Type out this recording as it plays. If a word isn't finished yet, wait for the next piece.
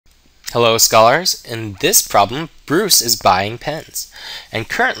Hello scholars, in this problem Bruce is buying pens, and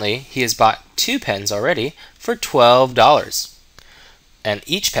currently he has bought 2 pens already for $12, and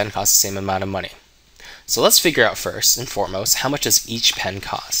each pen costs the same amount of money. So let's figure out first and foremost, how much does each pen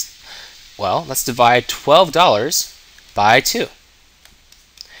cost? Well, let's divide $12 by 2,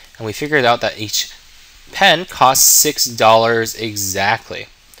 and we figured out that each pen costs $6 exactly.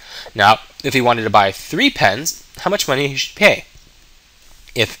 Now, if he wanted to buy 3 pens, how much money should he pay?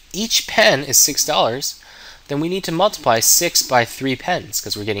 If each pen is $6, then we need to multiply 6 by 3 pens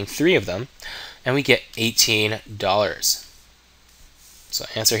because we're getting 3 of them, and we get $18. So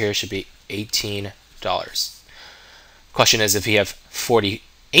answer here should be $18. Question is, if you have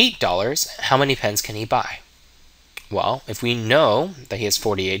 $48, how many pens can he buy? Well, if we know that he has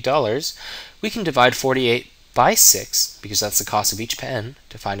 $48, we can divide 48 by 6, because that's the cost of each pen,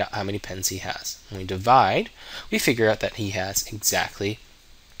 to find out how many pens he has. When we divide, we figure out that he has exactly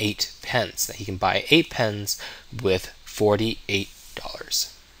 8 pens, that he can buy 8 pens with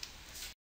 $48.